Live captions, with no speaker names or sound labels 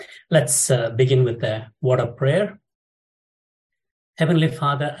Let's begin with a word of prayer. Heavenly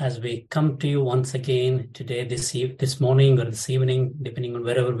Father, as we come to you once again today, this morning or this evening, depending on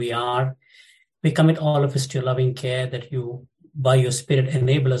wherever we are, we commit all of us to your loving care that you, by your Spirit,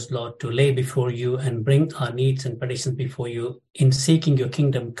 enable us, Lord, to lay before you and bring our needs and petitions before you in seeking your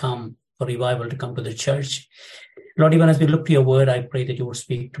kingdom come for revival to come to the church. Lord, even as we look to your word, I pray that you would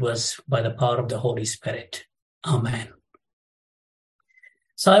speak to us by the power of the Holy Spirit. Amen.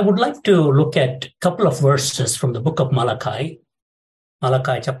 So I would like to look at a couple of verses from the book of Malachi.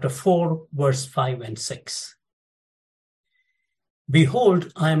 Malachi chapter 4, verse 5 and 6.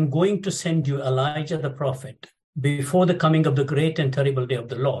 Behold, I am going to send you Elijah the prophet before the coming of the great and terrible day of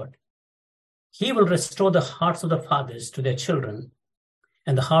the Lord. He will restore the hearts of the fathers to their children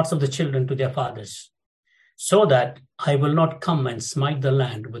and the hearts of the children to their fathers, so that I will not come and smite the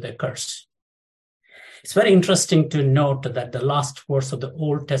land with a curse. It's very interesting to note that the last verse of the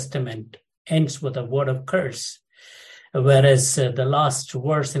Old Testament ends with a word of curse, whereas the last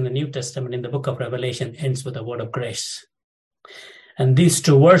verse in the New Testament in the book of Revelation ends with a word of grace. And these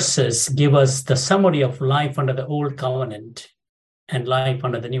two verses give us the summary of life under the Old Covenant and life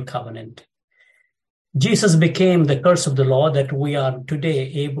under the New Covenant. Jesus became the curse of the law that we are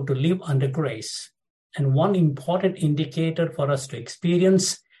today able to live under grace. And one important indicator for us to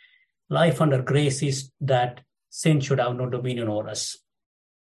experience life under grace is that sin should have no dominion over us.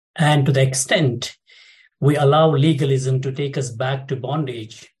 And to the extent we allow legalism to take us back to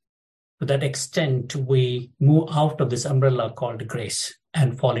bondage, to that extent we move out of this umbrella called grace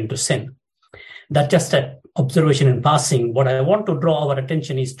and fall into sin. That's just an observation in passing. What I want to draw our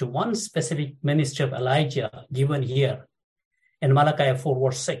attention is to one specific ministry of Elijah given here in Malachi 4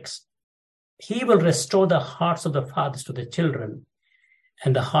 verse 6. He will restore the hearts of the fathers to the children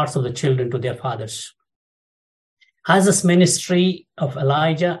and the hearts of the children to their fathers. Has this ministry of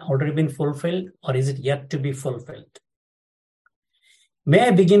Elijah already been fulfilled, or is it yet to be fulfilled? May I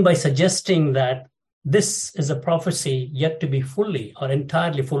begin by suggesting that this is a prophecy yet to be fully or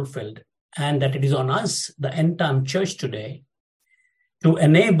entirely fulfilled, and that it is on us, the end-time church today, to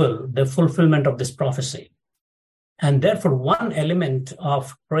enable the fulfillment of this prophecy. And therefore, one element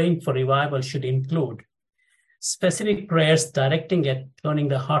of praying for revival should include specific prayers directing at turning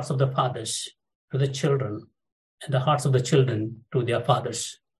the hearts of the fathers to the children and the hearts of the children to their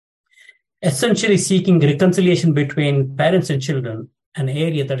fathers. Essentially seeking reconciliation between parents and children, an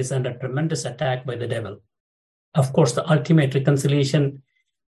area that is under tremendous attack by the devil. Of course, the ultimate reconciliation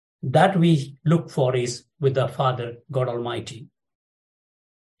that we look for is with the Father, God Almighty.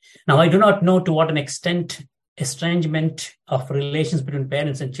 Now, I do not know to what an extent estrangement of relations between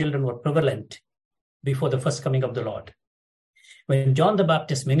parents and children were prevalent before the first coming of the Lord. When John the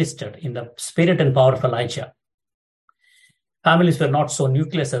Baptist ministered in the spirit and power of Elijah, families were not so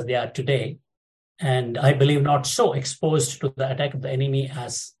nucleus as they are today, and I believe not so exposed to the attack of the enemy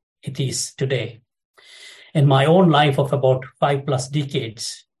as it is today. In my own life of about 5+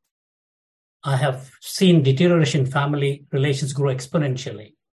 decades, I have seen deterioration in family relations grow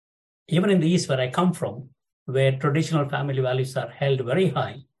exponentially. Even in the East, where I come from, where traditional family values are held very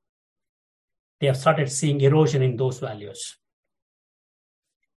high, they have started seeing erosion in those values.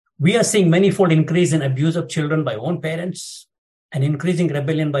 We are seeing manifold increase in abuse of children by own parents and increasing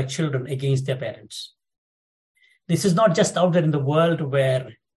rebellion by children against their parents. This is not just out there in the world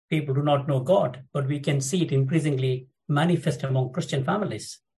where people do not know God, but we can see it increasingly manifest among Christian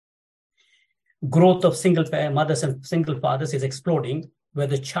families. Growth of single mothers and single fathers is exploding, where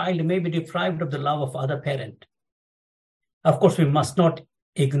the child may be deprived of the love of other parent. Of course, we must not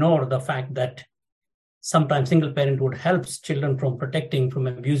ignore the fact that sometimes single parenthood helps children from protecting from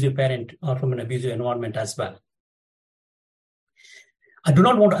an abusive parent or from an abusive environment as well. I do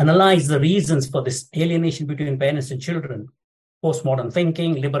not want to analyze the reasons for this alienation between parents and children. Postmodern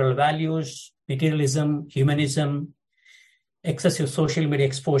thinking, liberal values, materialism, humanism, excessive social media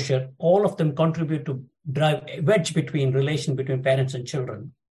exposure, all of them contribute to drive a wedge between relation between parents and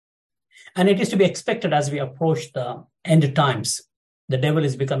children. And it is to be expected as we approach the end times. The devil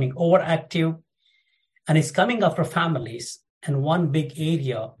is becoming overactive and is coming after families. And one big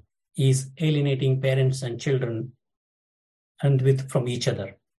area is alienating parents and children and from each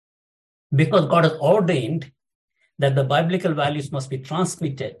other. Because God has ordained that the biblical values must be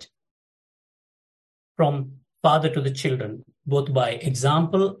transmitted from father to the children, both by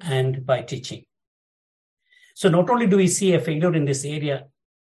example and by teaching. So not only do we see a failure in this area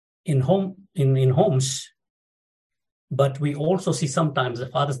in homes, but we also see sometimes the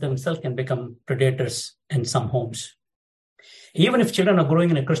fathers themselves can become predators in some homes. Even if children are growing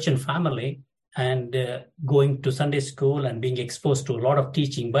in a Christian family, and going to Sunday school and being exposed to a lot of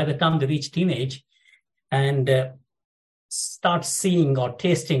teaching, by the time they reach teenage and start seeing or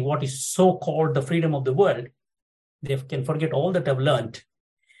tasting what is so-called the freedom of the world, they can forget all that they've learned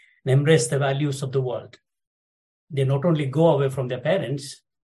and embrace the values of the world. They not only go away from their parents,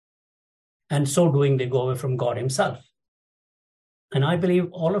 and so doing, they go away from God himself. And I believe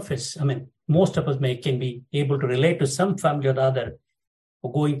all of us, most of us can be able to relate to some family or other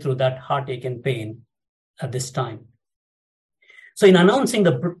who going through that heartache and pain at this time. So in announcing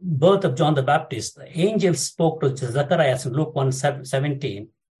the birth of John the Baptist, the angel spoke to Zacharias in Luke 1:17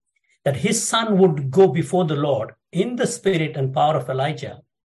 that his son would go before the Lord in the spirit and power of Elijah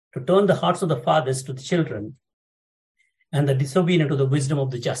to turn the hearts of the fathers to the children and the disobedient to the wisdom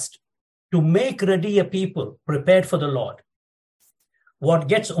of the just, to make ready a people prepared for the Lord. What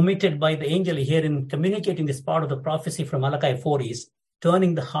gets omitted by the angel here in communicating this part of the prophecy from Malachi 4 is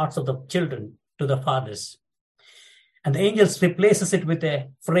turning the hearts of the children to the fathers. And the angel replaces it with a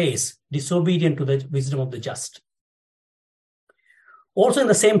phrase, disobedient to the wisdom of the just. Also in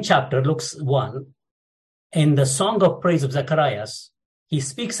the same chapter, Luke 1, in the song of praise of Zacharias, he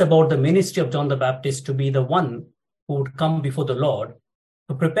speaks about the ministry of John the Baptist to be the one who would come before the Lord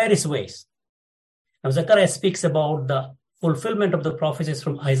to prepare his ways. Now Zacharias speaks about the fulfillment of the prophecies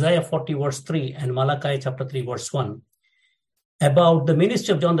from Isaiah 40 verse 3 and Malachi chapter 3 verse 1 about the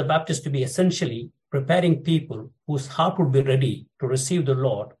ministry of John the Baptist to be essentially preparing people whose heart would be ready to receive the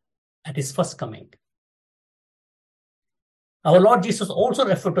Lord at his first coming. Our Lord Jesus also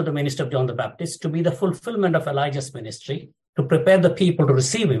referred to the ministry of John the Baptist to be the fulfillment of Elijah's ministry to prepare the people to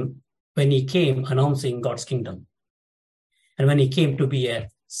receive him when he came announcing God's kingdom and when he came to be a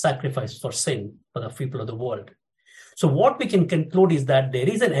sacrifice for sin for the people of the world. So what we can conclude is that there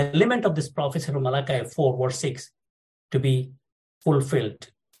is an element of this prophecy from Malachi 4 verse 6 to be fulfilled.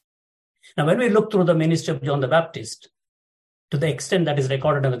 Now, when we look through the ministry of John the Baptist, to the extent that is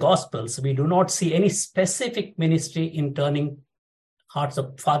recorded in the Gospels, we do not see any specific ministry in turning hearts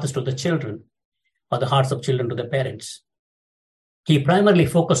of fathers to the children or the hearts of children to the parents. He primarily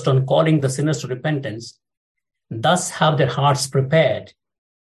focused on calling the sinners to repentance, thus have their hearts prepared,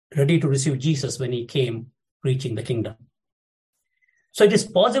 ready to receive Jesus when he came preaching the kingdom. So it is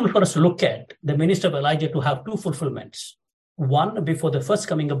possible for us to look at the ministry of Elijah to have two fulfillments, one before the first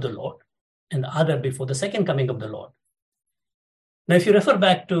coming of the Lord and the other before the second coming of the Lord. Now, if you refer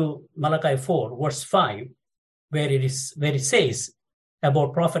back to Malachi 4, verse 5, where it says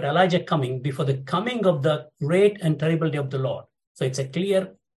about prophet Elijah coming before the coming of the great and terrible day of the Lord. So it's a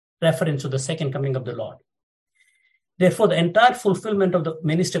clear reference to the second coming of the Lord. Therefore, the entire fulfillment of the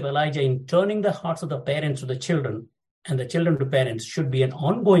ministry of Elijah in turning the hearts of the parents to the children and the children to parents should be an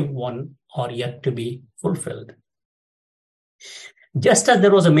ongoing one or yet to be fulfilled. Just as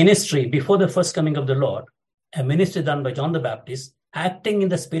there was a ministry before the first coming of the Lord, a ministry done by John the Baptist, acting in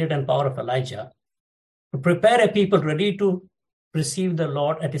the spirit and power of Elijah, to prepare a people ready to receive the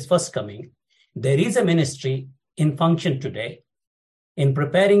Lord at his first coming, there is a ministry in function today in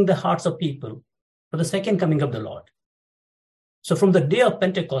preparing the hearts of people for the second coming of the Lord. So from the day of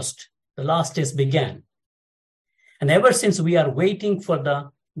Pentecost, the last days began. And ever since we are waiting for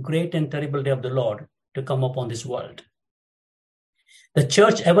the great and terrible day of the Lord to come upon this world. The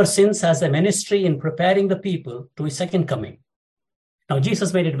church ever since has a ministry in preparing the people to his second coming. Now,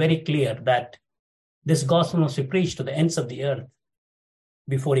 Jesus made it very clear that this gospel must be preached to the ends of the earth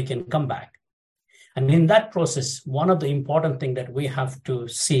before he can come back. And in that process, one of the important things that we have to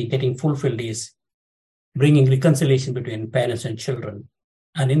see getting fulfilled is bringing reconciliation between parents and children.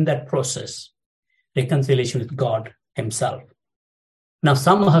 And in that process, reconciliation with God himself. Now,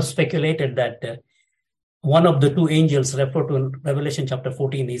 some have speculated that one of the two angels referred to in Revelation chapter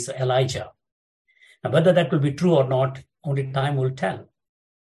 14 is Elijah. Now, whether that will be true or not, only time will tell.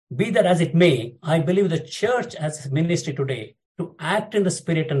 Be that as it may, I believe the church has a ministry today to act in the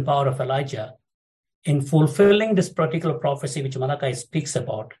spirit and power of Elijah in fulfilling this particular prophecy which Malachi speaks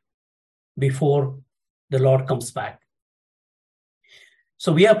about before the Lord comes back.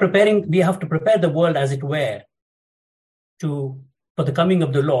 So we have to prepare the world, as it were, for the coming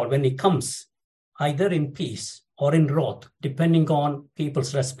of the Lord when he comes, either in peace or in wrath, depending on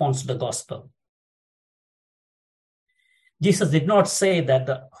people's response to the gospel. Jesus did not say that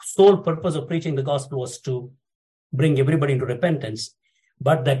the sole purpose of preaching the gospel was to bring everybody into repentance,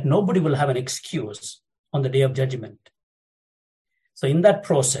 but that nobody will have an excuse on the day of judgment. So in that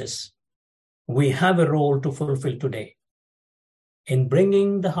process, we have a role to fulfill today in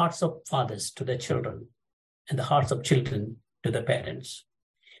bringing the hearts of fathers to their children and the hearts of children to the parents.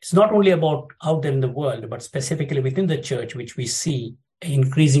 It's not only about out there in the world, but specifically within the church, which we see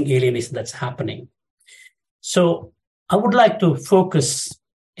increasing alienation that's happening. So I would like to focus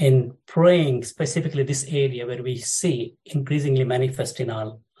in praying specifically this area where we see increasingly manifest in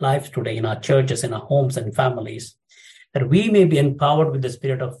our lives today, in our churches, in our homes and families, that we may be empowered with the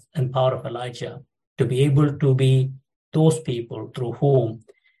spirit of and power of Elijah to be able to be those people through whom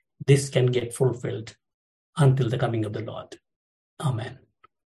this can get fulfilled until the coming of the Lord. Amen.